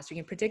 So you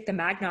can predict the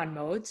magnon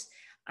modes.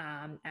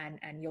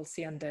 And you'll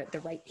see on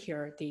the right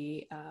here,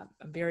 the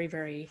very,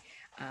 very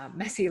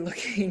messy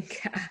looking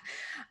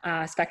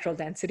spectral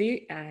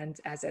density and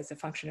as a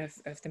function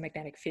of the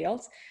magnetic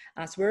fields.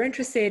 So we're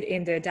interested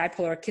in the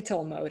dipolar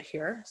Kittel mode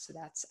here. So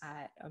that's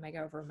at omega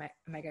over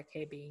omega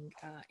k being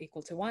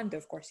equal to 1. Though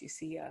of course you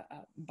see a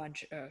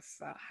bunch of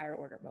higher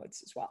order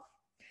modes as well.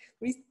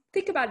 We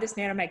think about this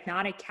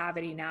nanomagnetic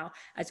cavity now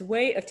as a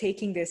way of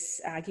taking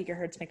this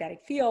gigahertz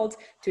magnetic field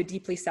to a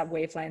deeply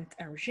sub-wavelength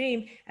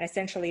regime, and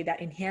essentially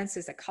that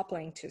enhances a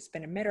coupling to a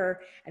spin emitter,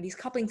 and these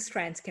coupling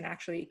strengths can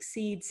actually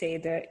exceed, say,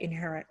 the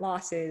inherent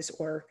losses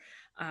or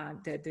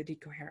the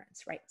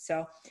decoherence, right?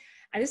 So,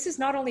 and this is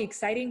not only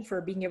exciting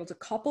for being able to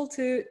couple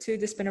to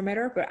the spin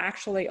emitter, but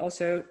actually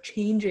also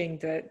changing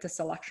the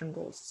selection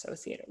rules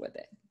associated with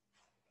it.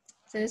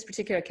 So in this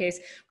particular case,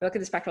 we look at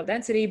the spectral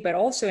density, but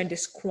also in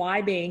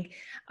describing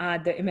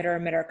the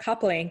emitter-emitter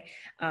coupling,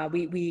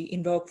 we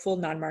invoke full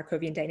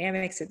non-Markovian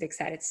dynamics of the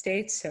excited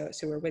states. So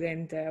we're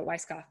within the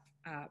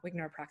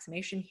Weisskopf-Wigner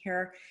approximation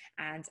here,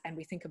 and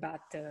we think about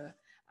the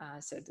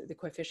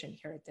coefficient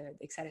here, the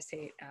excited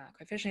state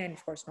coefficient.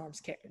 Of course,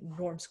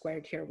 norm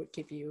squared here would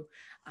give you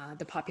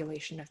the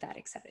population of that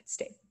excited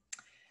state.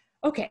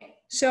 Okay,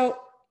 so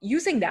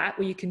using that,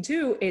 what you can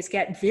do is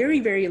get very,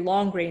 very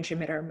long range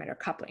emitter-emitter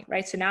coupling,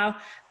 right? So now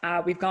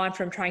we've gone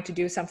from trying to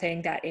do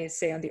something that is,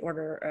 say, on the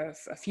order of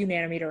a few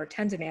nanometer or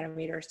tens of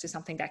nanometers to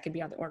something that can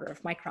be on the order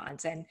of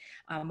microns and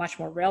much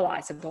more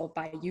realizable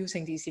by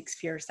using these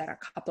spheres that are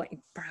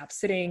coupling, perhaps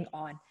sitting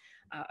on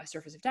a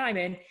surface of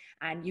diamond.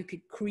 And you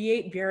could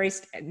create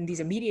various, and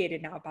these are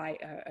mediated now by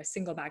a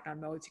single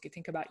magnon mode. So you could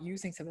think about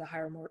using some of the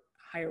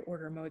higher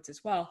order modes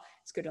as well.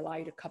 It's going to allow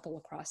you to couple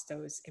across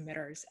those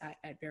emitters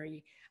at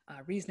very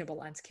reasonable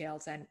length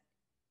scales and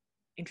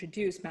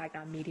introduce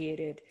magnon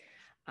mediated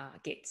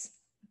gates.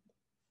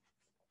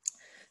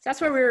 So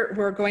that's where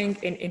we're going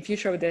in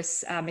future with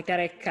this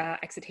magnetic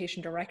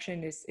excitation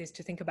direction is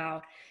to think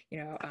about,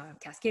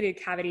 cascaded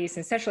cavities,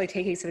 and essentially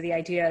taking some of the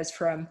ideas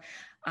from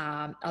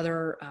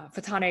other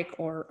photonic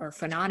or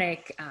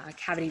phononic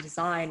cavity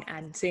design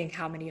and seeing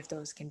how many of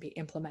those can be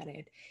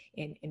implemented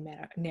in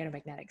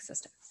nanomagnetic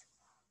systems.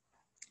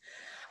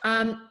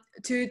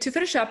 To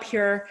finish up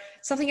here,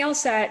 something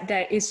else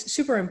that is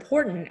super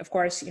important, of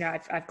course,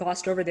 I've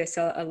glossed over this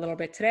a little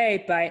bit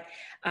today, but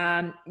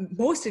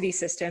most of these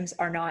systems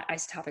are not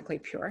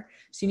isotopically pure.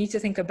 So you need to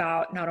think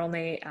about not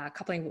only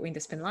coupling between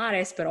the spin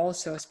lattice, but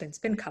also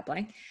spin-spin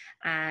coupling.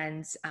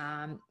 And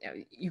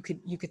you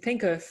could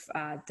think of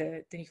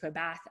the nuclear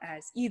bath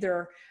as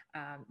either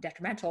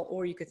detrimental,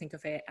 or you could think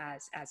of it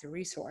as a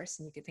resource,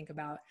 and you could think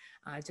about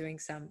doing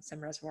some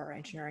reservoir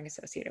engineering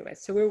associated with.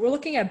 So we're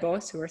looking at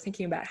both. So we're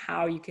thinking about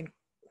how you can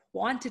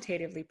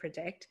quantitatively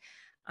predict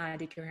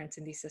decoherence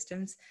in these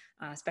systems,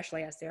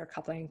 especially as they're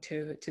coupling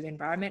to the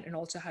environment, and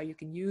also how you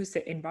can use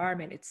the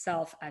environment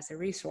itself as a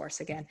resource,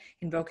 again,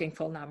 invoking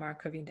full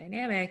non-Markovian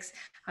dynamics,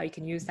 how you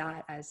can use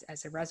that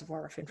as a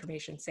reservoir of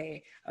information,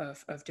 say,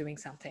 of doing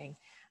something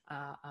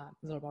a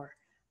little more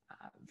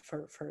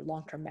for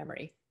long-term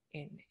memory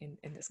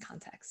in this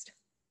context.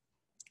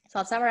 So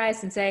I'll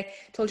summarize and say,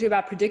 told you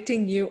about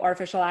predicting new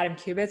artificial atom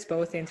qubits,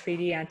 both in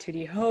 3D and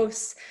 2D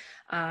hosts,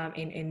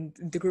 in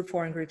the group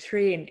 4 and group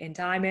 3 in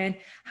diamond,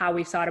 how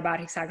we've thought about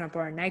hexagonal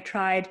boron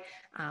nitride,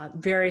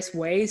 various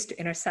ways to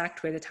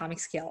intersect with atomic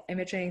scale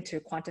imaging to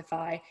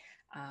quantify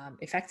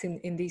effects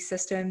in these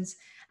systems.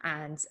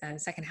 And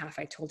second half,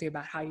 I told you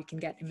about how you can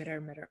get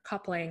emitter-emitter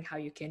coupling, how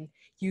you can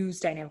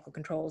use dynamical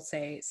controls,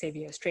 say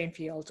via strain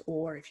field,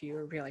 or if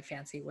you're really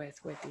fancy with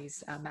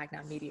these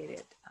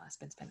magnon-mediated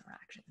spin-spin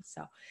interactions.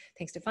 So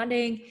thanks to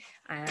funding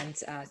and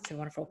to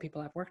wonderful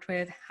people I've worked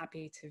with,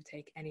 happy to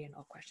take any and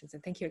all questions.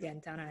 And thank you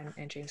again, Donna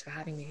and James, for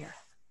having me here.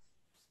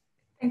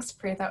 Thanks,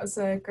 Pri. That was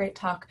a great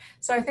talk.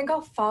 So I think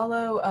I'll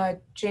follow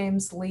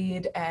James'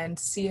 lead and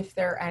see if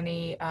there are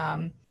any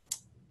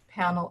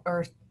panel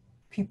or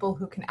people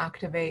who can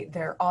activate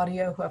their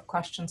audio who have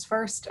questions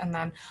first, and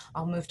then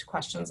I'll move to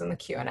questions in the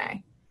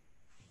Q&A.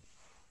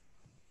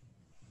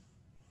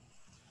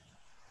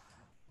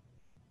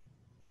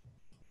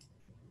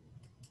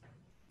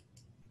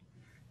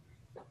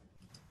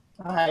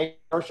 Hi,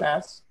 George.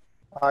 Can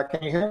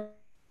you hear me?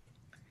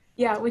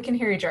 Yeah, we can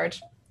hear you, George.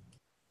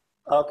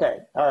 Okay,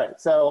 all right.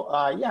 So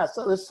yeah,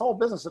 so this whole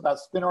business about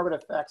spin orbit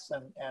effects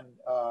and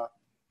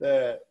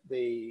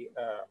these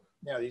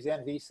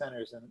NV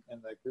centers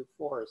in the group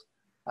 4s.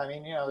 I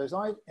mean, there's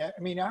always,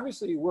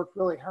 obviously you worked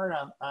really hard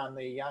on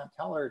the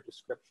Jan-Teller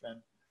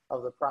description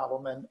of the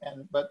problem,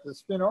 but the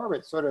spin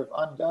orbit sort of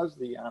undoes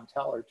the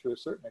Jan-Teller to a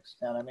certain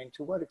extent. I mean,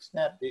 to what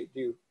extent do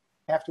you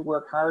have to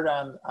work hard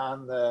on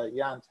the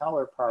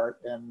Jan-Teller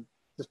part and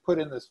just put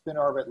in the spin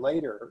orbit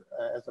later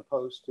as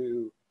opposed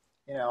to,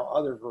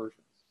 other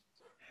versions?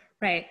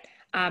 Right.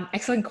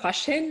 Excellent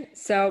question.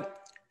 So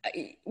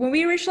when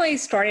we originally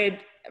started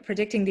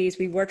predicting these,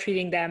 we were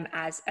treating them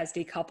as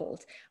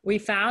decoupled. We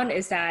found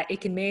is that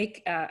it can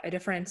make a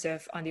difference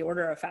of on the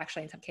order of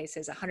actually in some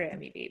cases 100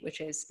 MeV,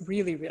 which is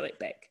really, really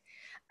big.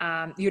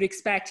 You'd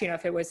expect,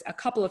 if it was a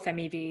couple of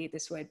MeV,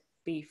 this would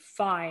be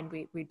fine.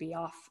 We'd be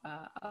off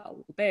a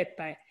little bit,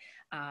 but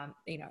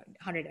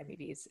 100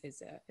 MeV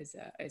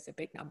is a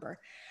big number.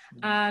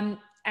 And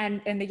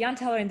the Jahn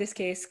teller in this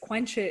case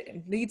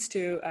leads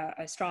to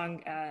a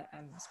strong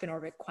spin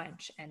orbit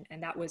quench, and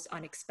that was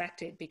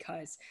unexpected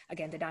because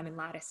again the diamond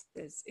lattice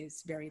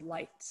is very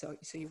light, so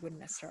you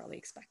wouldn't necessarily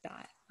expect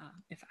that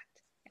effect.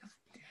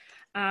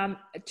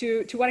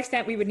 To what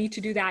extent we would need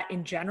to do that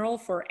in general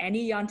for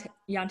any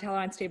Jahn teller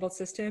unstable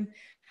system,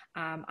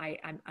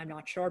 I'm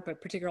not sure,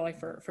 but particularly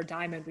for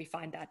diamond, we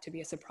find that to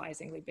be a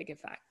surprisingly big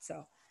effect.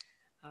 So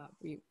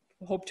we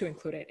hope to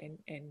include it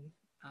in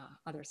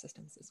other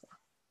systems as well.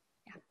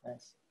 Yeah.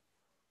 Thanks.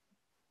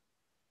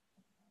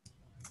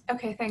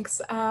 Okay,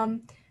 thanks.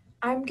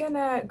 I'm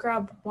gonna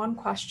grab one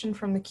question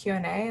from the Q&A,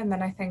 and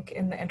then I think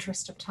in the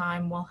interest of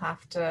time, we'll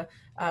have to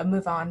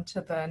move on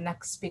to the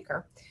next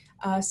speaker.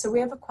 So we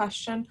have a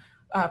question,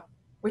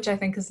 which I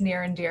think is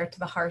near and dear to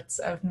the hearts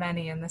of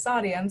many in this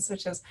audience,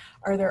 which is,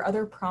 are there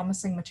other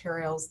promising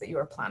materials that you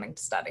are planning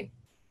to study?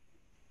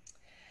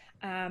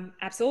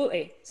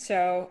 Absolutely.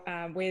 So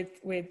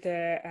with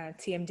the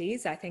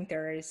TMDs, I think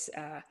there is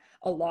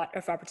a lot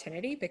of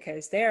opportunity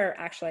because they're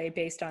actually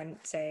based on,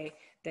 say,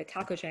 the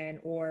chalcogen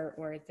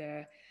or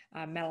the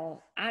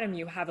metal atom.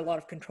 You have a lot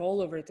of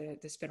control over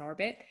the spin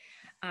orbit.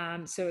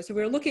 So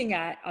we're looking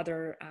at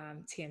other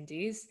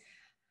TMDs.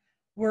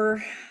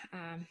 We're,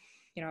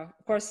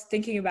 of course,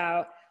 thinking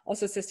about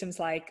also systems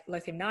like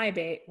lithium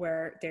niobate,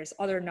 where there's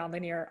other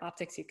nonlinear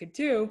optics you could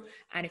do.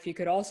 And if you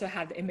could also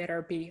have the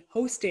emitter be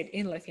hosted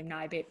in lithium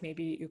niobate,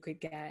 maybe you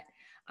could get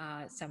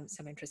some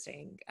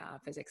interesting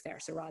physics there.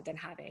 So rather than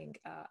having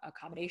a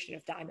combination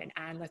of diamond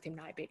and lithium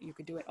niobate, you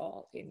could do it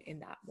all in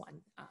that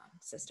one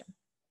system.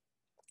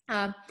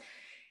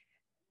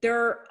 There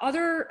are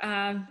other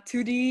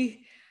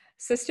 2D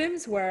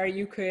systems where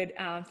you could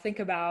think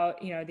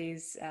about,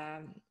 these,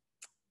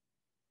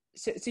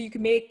 so you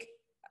can make,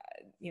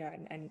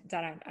 and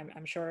Dana,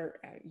 I'm sure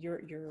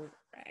you're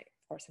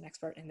of course an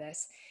expert in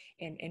this,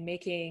 in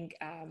making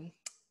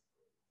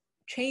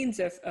chains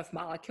of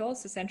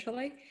molecules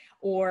essentially,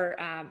 or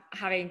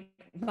having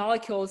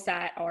molecules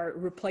that are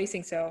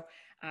replacing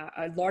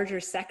a larger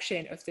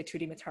section of the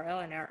 2D material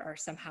and are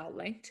somehow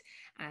linked.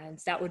 And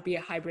that would be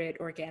a hybrid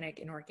organic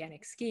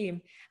inorganic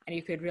scheme. And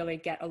you could really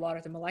get a lot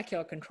of the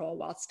molecular control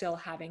while still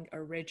having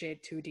a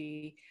rigid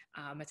 2D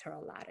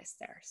material lattice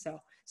there. So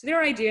there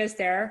are ideas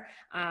there.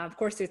 Of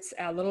course, it's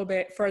a little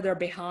bit further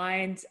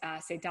behind,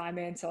 say,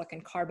 diamond,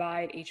 silicon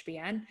carbide,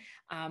 HBN.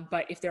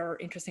 But if there are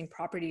interesting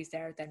properties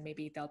there, then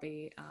maybe there'll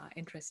be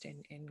interest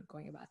in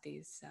going about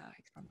these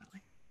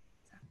experimentally.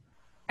 So.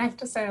 I have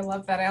to say, I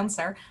love that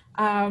answer.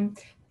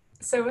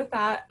 So with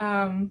that,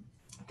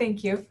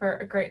 thank you for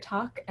a great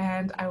talk,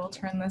 and I will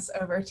turn this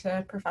over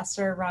to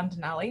Professor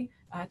Rondinelli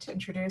to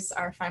introduce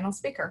our final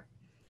speaker.